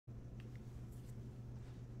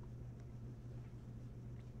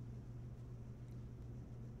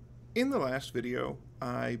In the last video,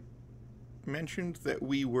 I mentioned that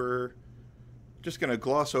we were just going to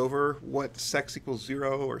gloss over what sex equals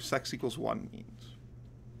 0 or sex equals 1 means.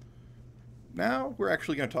 Now we're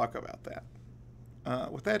actually going to talk about that.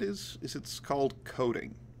 What that is it's called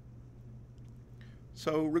coding.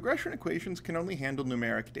 So regression equations can only handle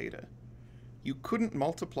numeric data. You couldn't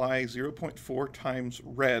multiply 0.4 times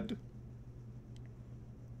red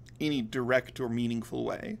any direct or meaningful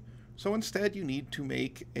way. So instead you need to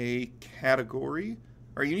make a category,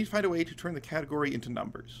 or you need to find a way to turn the category into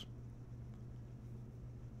numbers.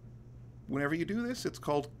 Whenever you do this, it's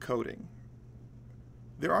called coding.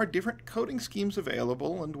 There are different coding schemes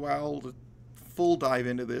available, and while the full dive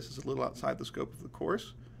into this is a little outside the scope of the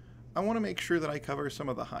course, I want to make sure that I cover some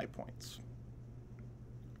of the high points.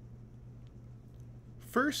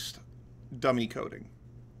 First, dummy coding.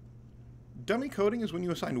 Dummy coding is when you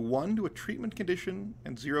assign 1 to a treatment condition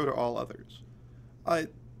and 0 to all others.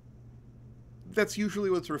 That's usually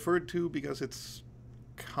what it's referred to because it's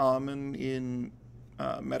common in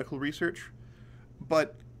medical research.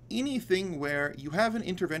 But anything where you have an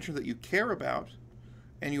intervention that you care about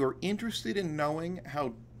and you are interested in knowing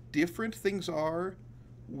how different things are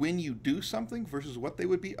when you do something versus what they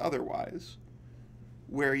would be otherwise,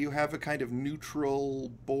 where you have a kind of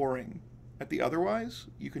neutral boring at the otherwise,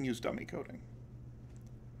 you can use dummy coding.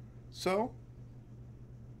 So,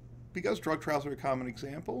 because drug trials are a common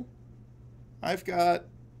example, I've got,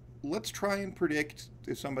 let's try and predict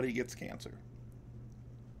if somebody gets cancer.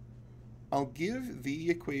 I'll give the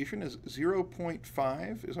equation as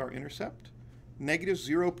 0.5 is our intercept, negative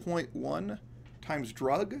 0.1 times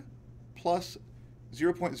drug, plus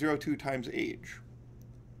 0.02 times age.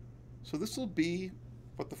 So this will be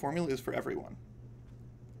what the formula is for everyone.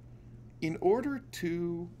 In order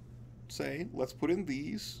to say, let's put in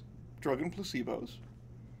these drug and placebos,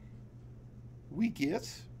 we get,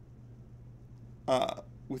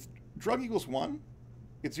 with drug equals 1,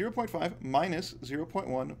 it's 0.5 minus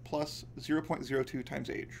 0.1 plus 0.02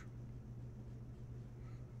 times age.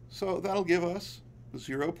 So that'll give us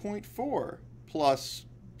 0.4 plus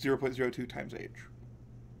 0.02 times age.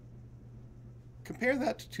 Compare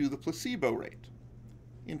that to the placebo rate.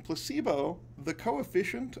 In placebo, the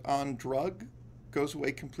coefficient on drug goes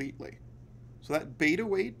away completely. So that beta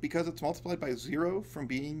weight, because it's multiplied by 0 from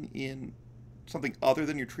being in something other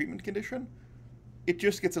than your treatment condition, it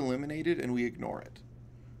just gets eliminated and we ignore it.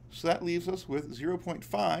 So that leaves us with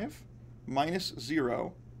 0.5 minus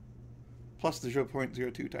 0 plus the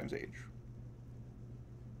 0.02 times age.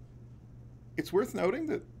 It's worth noting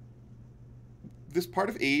that this part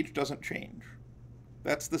of age doesn't change.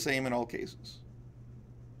 That's the same in all cases.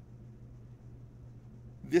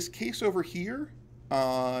 This case over here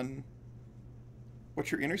on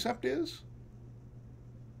what your intercept is,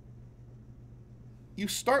 you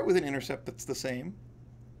start with an intercept that's the same,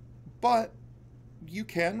 but you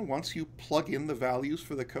can, once you plug in the values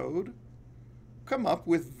for the code, come up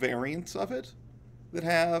with variants of it that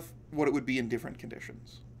have what it would be in different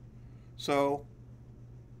conditions. So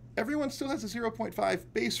everyone still has a 0.5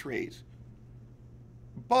 base rate,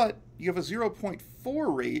 but you have a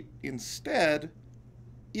 0.4 rate instead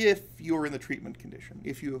if you're in the treatment condition,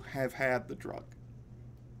 if you have had the drug.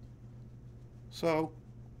 So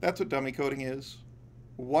that's what dummy coding is.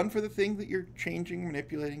 1 for the thing that you're changing,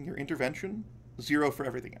 manipulating, your intervention, 0 for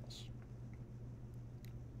everything else.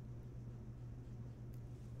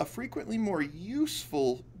 A frequently more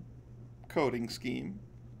useful coding scheme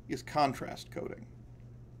is contrast coding.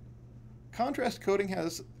 Contrast coding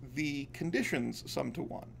has the conditions sum to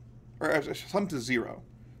 1, or sum to 0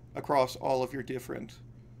 across all of your different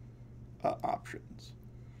options.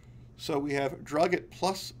 So we have drug at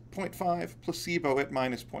plus 0.5, placebo at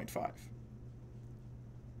minus 0.5.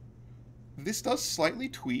 This does slightly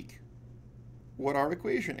tweak what our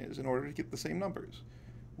equation is in order to get the same numbers.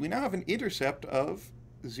 We now have an intercept of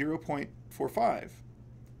 0.45,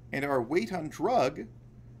 and our weight on drug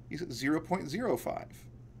is 0.05.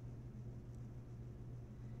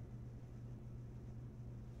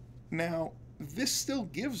 Now, this still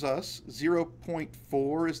gives us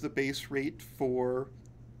 0.4 as the base rate for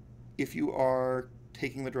if you are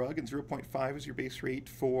taking the drug, and 0.5 is your base rate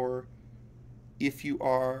for if you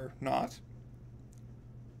are not.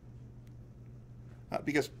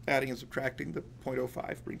 Because adding and subtracting the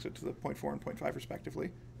 0.05 brings it to the 0.4 and 0.5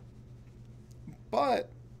 respectively.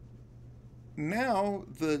 But now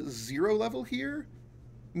the 0 level here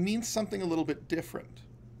means something a little bit different.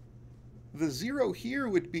 The 0 here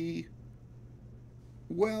would be,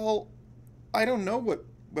 well, I don't know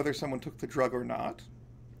whether someone took the drug or not,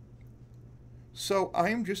 so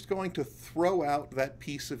I'm just going to throw out that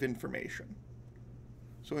piece of information.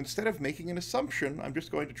 So instead of making an assumption, I'm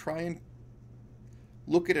just going to try and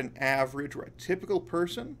look at an average or a typical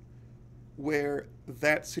person where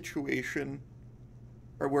that situation,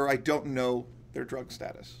 or where I don't know their drug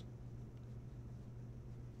status.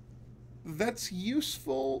 That's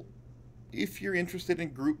useful if you're interested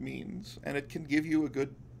in group means, and it can give you a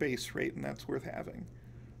good base rate, and that's worth having.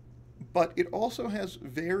 But it also has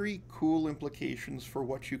very cool implications for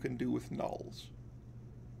what you can do with nulls.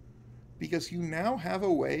 Because you now have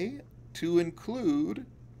a way to include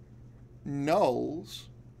nulls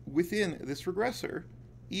within this regressor,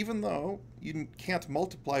 even though you can't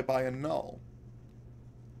multiply by a null.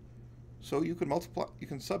 So you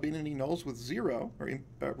can sub in any nulls with 0, or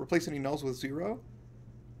replace any nulls with 0,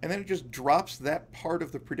 and then it just drops that part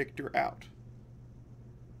of the predictor out.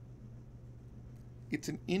 It's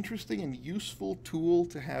an interesting and useful tool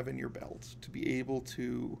to have in your belt to be able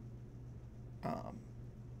to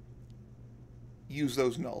use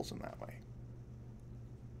those nulls in that way.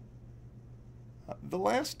 The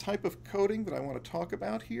last type of coding that I want to talk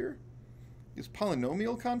about here is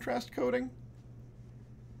polynomial contrast coding.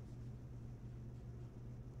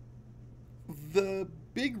 The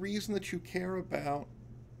big reason that you care about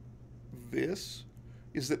this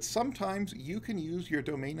is that sometimes you can use your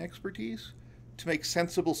domain expertise to make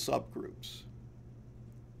sensible subgroups.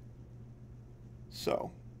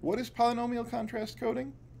 So, what is polynomial contrast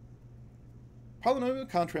coding? Polynomial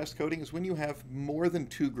contrast coding is when you have more than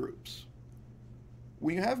 2 groups.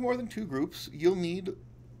 When you have more than 2 groups, you'll need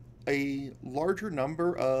a larger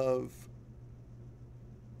number of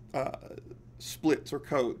splits or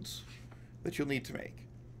codes that you'll need to make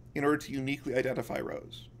in order to uniquely identify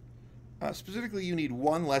rows. Specifically, you need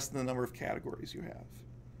 1 less than the number of categories you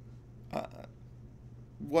have.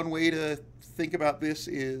 One way to think about this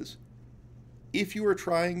is if you were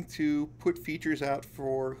trying to put features out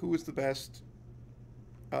for who is the best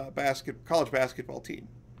college basketball team,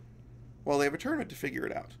 well, they have a tournament to figure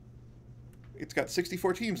it out. It's got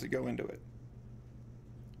 64 teams that go into it.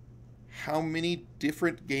 How many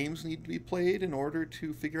different games need to be played in order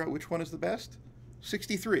to figure out which one is the best?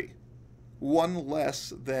 63. 1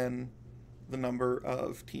 less than the number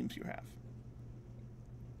of teams you have.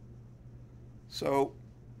 So,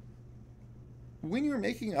 when you're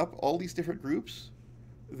making up all these different groups,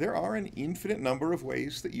 there are an infinite number of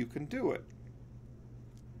ways that you can do it.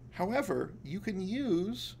 However, you can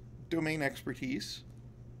use domain expertise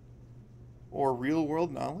or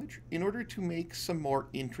real-world knowledge in order to make some more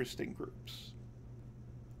interesting groups.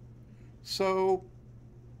 So,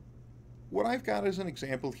 what I've got as an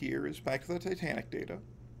example here is back to the Titanic data.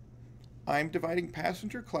 I'm dividing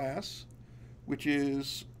passenger class, which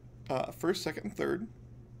is first, second, and third.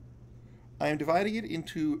 I am dividing it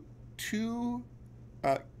into 2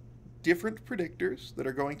 different predictors that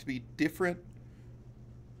are going to be different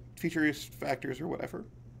features, factors, or whatever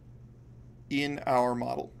in our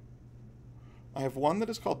model. I have one that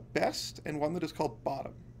is called best and one that is called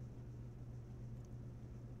bottom.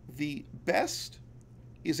 The best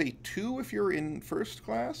is a 2 if you're in first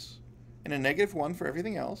class and a -1 for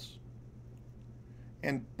everything else.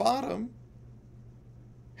 And bottom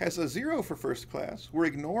has a 0 for first class. We're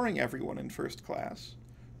ignoring everyone in first class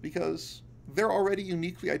because they're already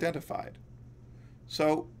uniquely identified.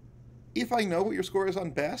 So if I know what your score is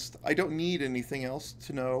on best, I don't need anything else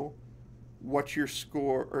to know what your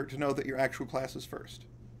score, or to know that your actual class is first.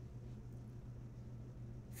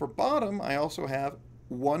 For bottom, I also have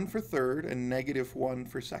 1 for third and -1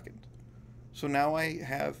 for second. So now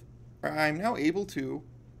I'm now able to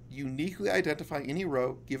uniquely identify any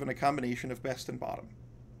row given a combination of best and bottom.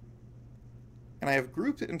 And I have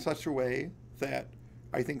grouped it in such a way that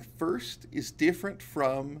I think first is different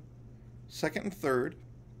from second and third,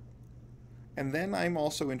 and then I'm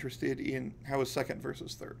also interested in how is second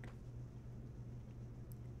versus third.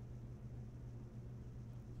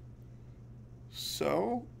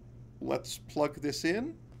 So let's plug this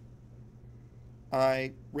in.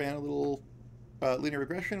 I ran a little linear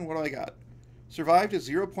regression. What do I got? Survived is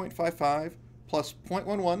 0.55 plus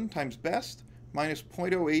 0.11 times best minus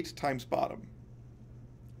 0.08 times bottom.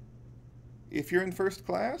 If you're in first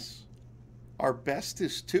class, our best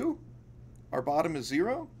is 2, our bottom is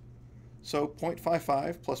 0, so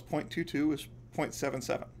 0.55 plus 0.22 is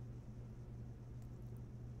 0.77.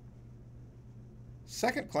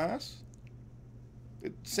 Second class,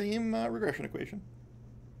 same regression equation,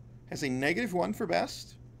 has a -1 for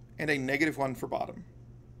best and a -1 for bottom.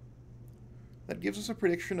 That gives us a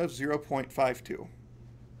prediction of 0.52.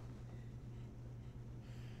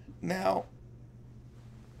 Now,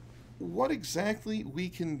 what exactly we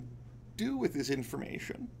can do with this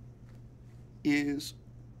information is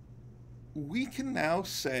we can now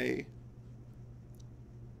say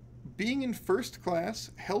being in first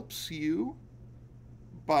class helps you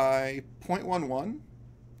by 0.11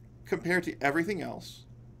 compared to everything else.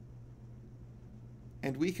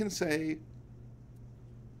 And we can say,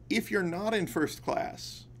 if you're not in first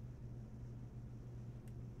class,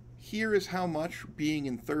 here is how much being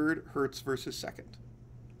in third hurts versus second.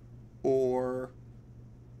 Or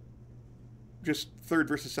just third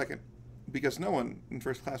versus second, because no one in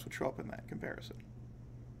first class would show up in that comparison.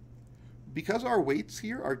 Because our weights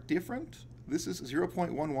here are different, this is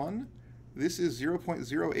 0.11, this is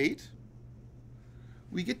 0.08,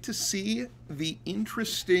 we get to see the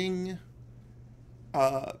interesting,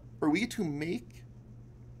 or we get to make,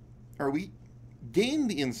 or we gain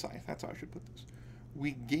the insight, that's how I should put this.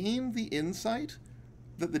 We gain the insight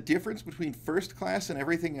that the difference between first class and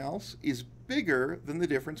everything else is bigger than the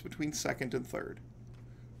difference between second and third,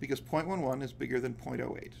 because 0.11 is bigger than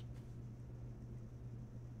 0.08.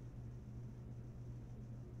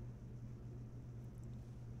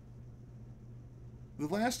 The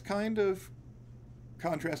last kind of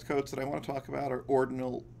contrast codes that I want to talk about are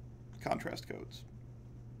ordinal contrast codes.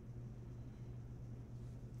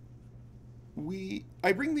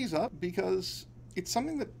 I bring these up because it's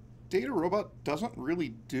something that DataRobot doesn't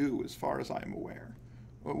really do as far as I'm aware.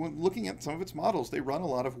 When looking at some of its models, they run a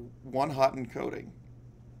lot of one-hot encoding,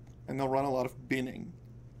 and they'll run a lot of binning,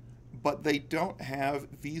 but they don't have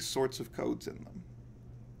these sorts of codes in them.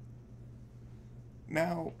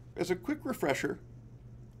 Now, as a quick refresher,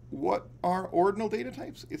 what are ordinal data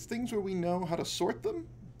types? It's things where we know how to sort them,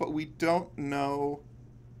 but we don't know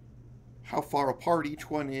how far apart each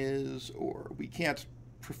one is, or we can't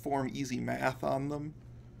perform easy math on them.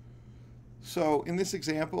 So in this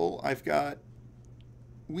example,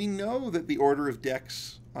 we know that the order of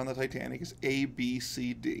decks on the Titanic is A, B,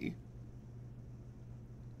 C, D.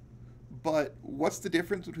 But what's the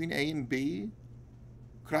difference between A and B?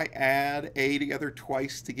 Could I add A together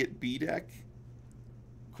twice to get B deck?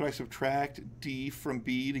 Could I subtract D from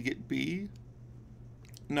B to get B?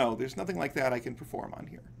 No, there's nothing like that I can perform on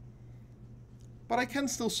here. But I can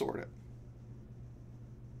still sort it.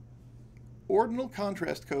 Ordinal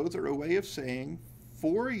contrast codes are a way of saying,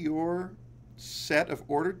 for your set of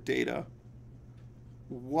ordered data,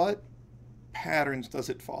 what patterns does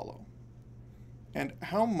it follow? And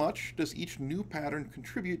how much does each new pattern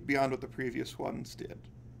contribute beyond what the previous ones did?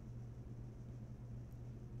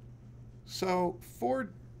 So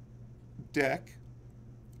for deck,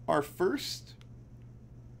 our first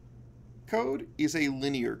code is a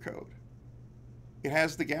linear code. It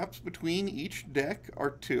has the gaps between each deck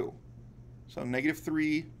are 2. So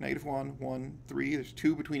 -3, -1, 1, 3, there's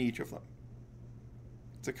 2 between each of them.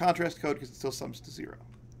 It's a contrast code because it still sums to 0.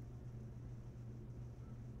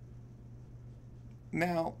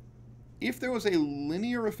 Now, if there was a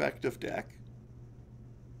linear effect of deck,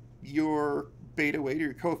 your beta weight, or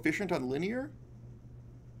your coefficient on linear,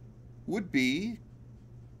 would be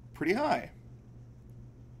pretty high.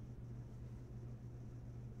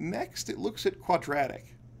 Next, it looks at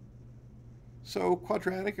quadratic. So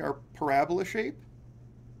quadratic are parabola shape.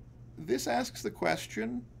 This asks the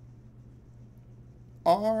question,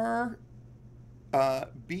 are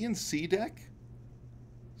B and C deck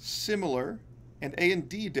similar, and A and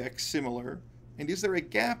D deck similar, and is there a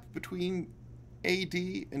gap between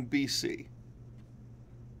AD and BC?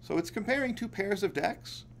 So it's comparing two pairs of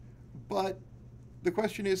decks, but the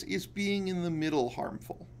question is being in the middle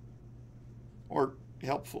harmful or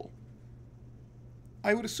helpful?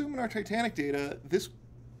 I would assume in our Titanic data,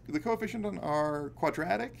 the coefficient on our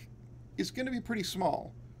quadratic is going to be pretty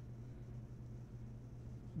small.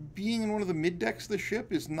 Being in one of the mid decks of the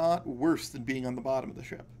ship is not worse than being on the bottom of the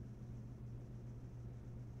ship.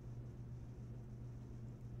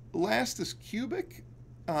 Last is cubic.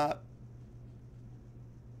 There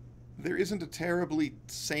isn't a terribly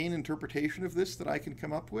sane interpretation of this that I can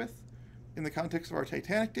come up with in the context of our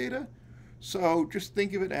Titanic data, so just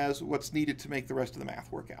think of it as what's needed to make the rest of the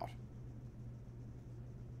math work out.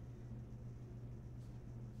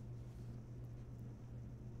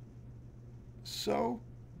 So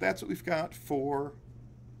that's what we've got for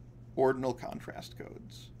ordinal contrast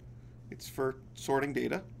codes. It's for sorting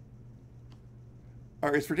data,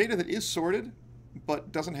 or it's for data that is sorted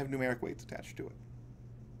but doesn't have numeric weights attached to it.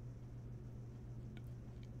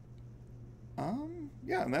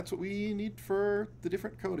 Yeah, and that's what we need for the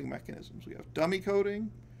different coding mechanisms. We have dummy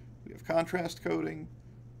coding, we have contrast coding,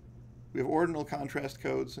 we have ordinal contrast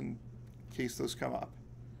codes in case those come up.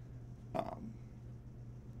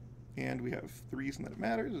 And we have the reason that it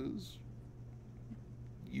matters is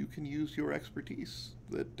you can use your expertise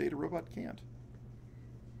that DataRobot can't.